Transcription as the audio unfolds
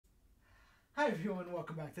Hi everyone,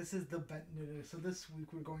 welcome back. This is the Bent Knitter. So this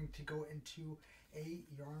week we're going to go into a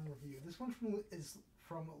yarn review. This one is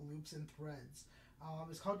from Loops and Threads.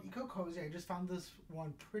 It's called Eco Cozy. I just found this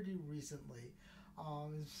one pretty recently.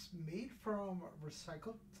 It's made from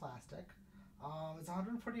recycled plastic. It's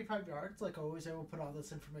 145 yards. Like always, I will put all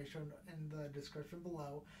this information in the description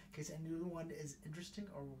below in case anyone is interested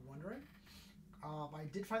or wondering. I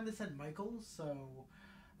did find this at Michael's, so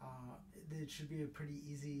it should be a pretty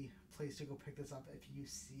easy place to go pick this up if you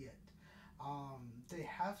see it. They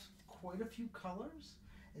have quite a few colors.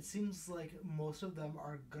 It seems like most of them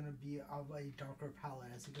are gonna be of a darker palette.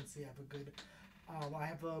 As you can see, I have a good, I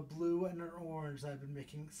have a blue and an orange that I've been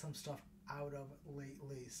making some stuff out of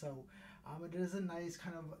lately. So it is a nice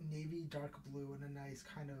kind of navy dark blue and a nice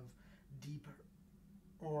kind of deep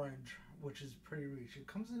orange, which is pretty rich. It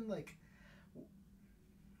comes in like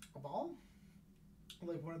a ball,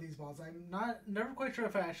 like one of these balls. I'm never quite sure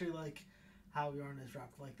if I actually like how yarn is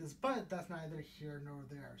wrapped like this, but that's neither here nor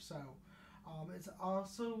there. So it's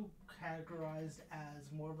also categorized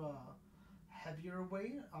as more of a heavier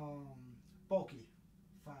weight, bulky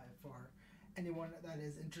for anyone that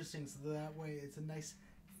is interesting. So that way it's a nice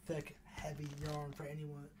thick heavy yarn for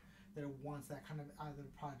anyone that wants that kind of either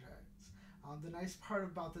projects. The nice part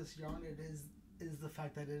about this yarn is the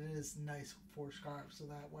fact that it is nice for scarves, so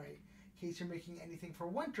that way in case you're making anything for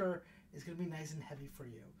winter, it's going to be nice and heavy for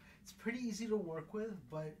you. It's pretty easy to work with,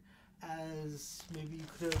 but as maybe you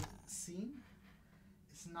could have seen,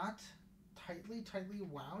 it's not tightly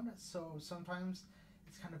wound, so sometimes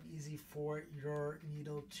it's kind of easy for your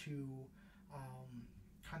needle to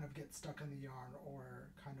kind of get stuck in the yarn or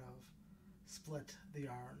kind of split the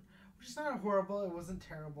yarn, which is not horrible. It wasn't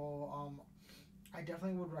terrible. I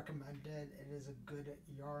definitely would recommend it. It is a good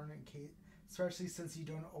yarn in case, especially since you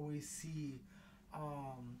don't always see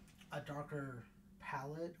a darker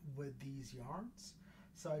palette with these yarns.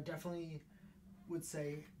 So I definitely would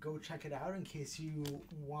say go check it out in case you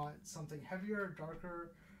want something heavier,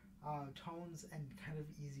 darker tones, and kind of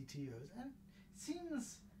easy to use. And it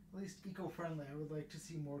seems at least eco-friendly. I would like to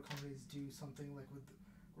see more companies do something like with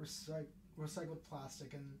recycled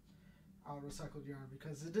plastic and recycled yarn,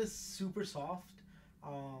 because it is super soft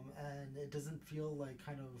and it doesn't feel like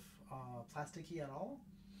kind of plasticky at all,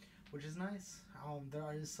 which is nice.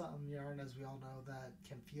 There is some yarn, as we all know, that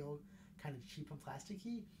can feel kind of cheap and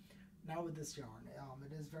plasticky. Now with this yarn,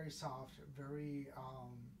 it is very soft, very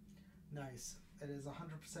nice. It is 100%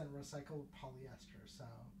 recycled polyester, so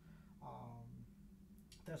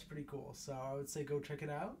that's pretty cool. So I would say go check it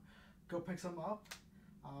out, go pick some up.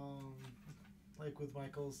 Like with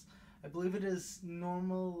Michael's, I believe it is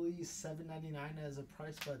normally $7.99 as a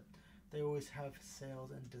price, but they always have sales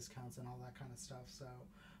and discounts and all that kind of stuff. So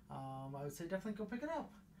I would say definitely go pick it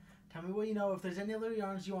up. Tell me what you know. If there's any other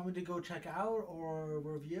yarns you want me to go check out or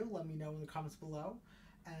review, let me know in the comments below,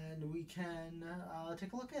 and we can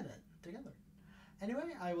take a look at it together.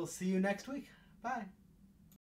 Anyway, I will see you next week. Bye.